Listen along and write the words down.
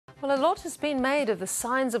Well, a lot has been made of the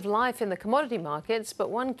signs of life in the commodity markets,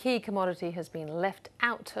 but one key commodity has been left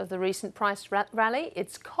out of the recent price rally.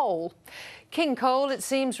 It's coal. King coal, it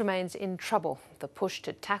seems, remains in trouble. The push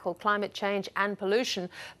to tackle climate change and pollution,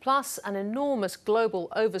 plus an enormous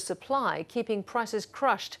global oversupply, keeping prices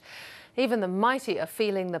crushed. Even the mighty are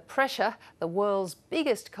feeling the pressure. The world's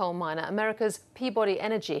biggest coal miner, America's Peabody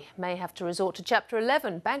Energy, may have to resort to Chapter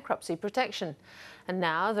 11 bankruptcy protection. And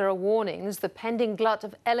now there are warnings the pending glut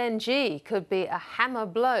of LNG could be a hammer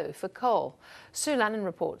blow for coal. Sue Lannon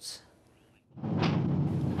reports.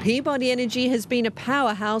 Peabody Energy has been a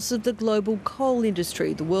powerhouse of the global coal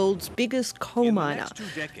industry, the world's biggest coal miner.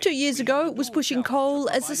 2 years ago, it was pushing coal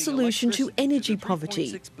as a solution to energy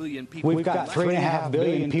poverty. We've got 3.5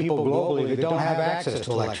 billion people globally that don't have access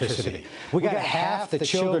to electricity. We've got half the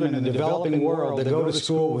children in the developing world that go to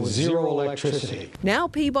school with zero electricity. Now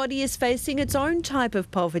Peabody is facing its own type of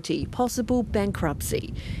poverty, possible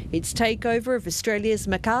bankruptcy. Its takeover of Australia's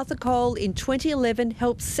MacArthur Coal in 2011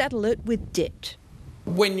 helped settle it with debt.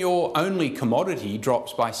 When your only commodity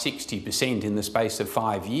drops by 60% in the space of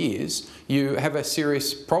 5 years, you have a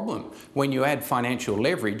serious problem. When you add financial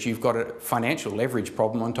leverage, you've got a financial leverage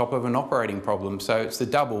problem on top of an operating problem. So it's the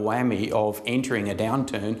double whammy of entering a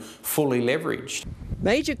downturn fully leveraged.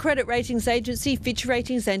 Major credit ratings agency Fitch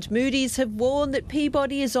Ratings and Moody's have warned that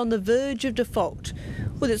Peabody is on the verge of default,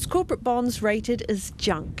 with its corporate bonds rated as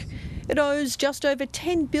junk. It owes just over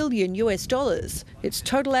 $10 billion. Its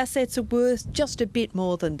total assets are worth just a bit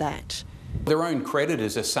more than that. Their own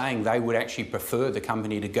creditors are saying they would actually prefer the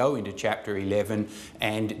company to go into Chapter 11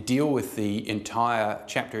 and deal with the entire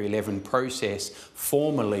Chapter 11 process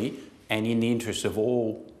formally and in the interest of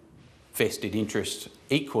all vested interests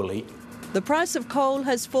equally. The price of coal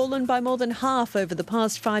has fallen by more than half over the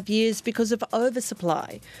past 5 years because of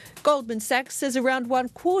oversupply. Goldman Sachs says around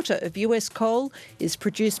 1/4 of US coal is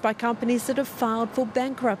produced by companies that have filed for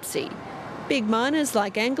bankruptcy. Big miners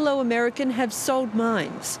like Anglo American have sold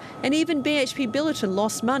mines, and even BHP Billiton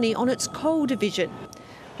lost money on its coal division.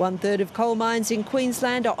 1/3 of coal mines in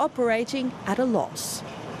Queensland are operating at a loss.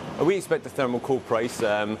 We expect the thermal coal price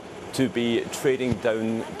to be trading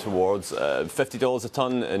down towards $50 a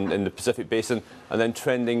tonne in the Pacific Basin, and then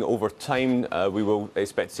trending over time, we will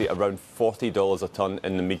expect to see around $40 a tonne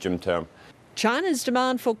in the medium term. China's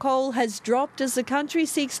demand for coal has dropped as the country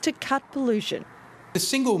seeks to cut pollution. The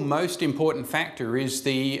single most important factor is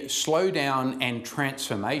the slowdown and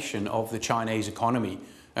transformation of the Chinese economy.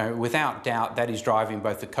 Without doubt, that is driving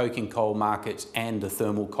both the coking coal markets and the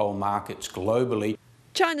thermal coal markets globally.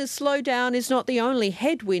 China's slowdown is not the only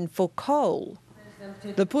headwind for coal.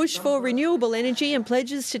 The push for renewable energy and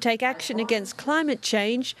pledges to take action against climate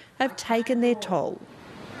change have taken their toll.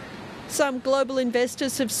 Some global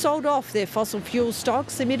investors have sold off their fossil fuel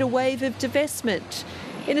stocks amid a wave of divestment.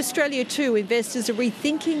 In Australia too, investors are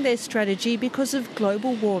rethinking their strategy because of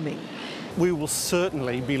global warming. We will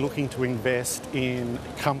certainly be looking to invest in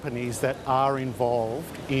companies that are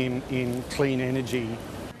involved in clean energy.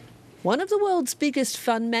 One of the world's biggest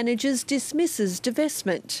fund managers dismisses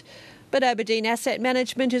divestment. But Aberdeen Asset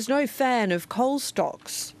Management is no fan of coal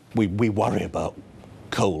stocks. We worry about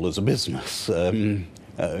coal as a business, so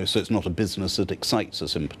it's not a business that excites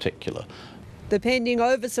us in particular. The pending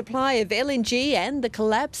oversupply of LNG and the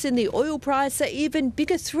collapse in the oil price are even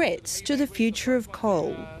bigger threats to the future of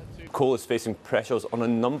coal. Coal is facing pressures on a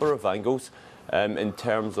number of angles. In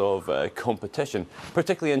terms of competition,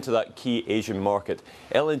 particularly into that key Asian market.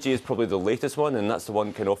 LNG is probably the latest one, and that's the one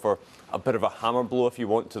that can offer a bit of a hammer blow, if you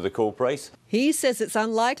want, to the coal price. He says it's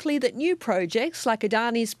unlikely that new projects like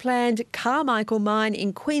Adani's planned Carmichael mine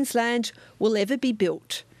in Queensland will ever be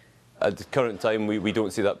built. At the current time, we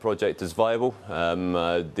don't see that project as viable.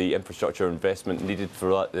 The infrastructure investment needed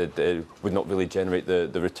for that would not really generate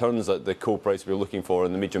the returns that the coal price we're looking for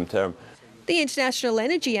in the medium term. The International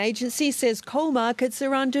Energy Agency says coal markets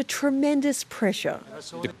are under tremendous pressure.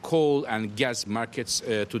 The coal and gas markets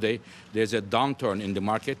today, there's a downturn in the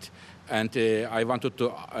market. And I wanted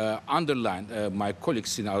to underline my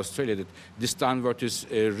colleagues in Australia that this downward is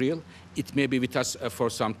real. It may be with us for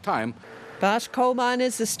some time. But coal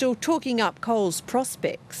miners are still talking up coal's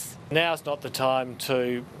prospects. Now's not the time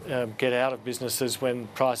to get out of businesses when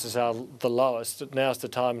prices are the lowest. Now's the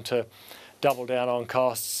time to double down on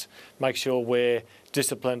costs, make sure we're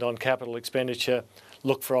disciplined on capital expenditure,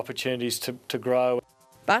 look for opportunities to grow.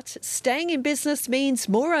 But staying in business means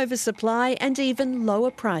more oversupply and even lower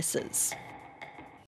prices.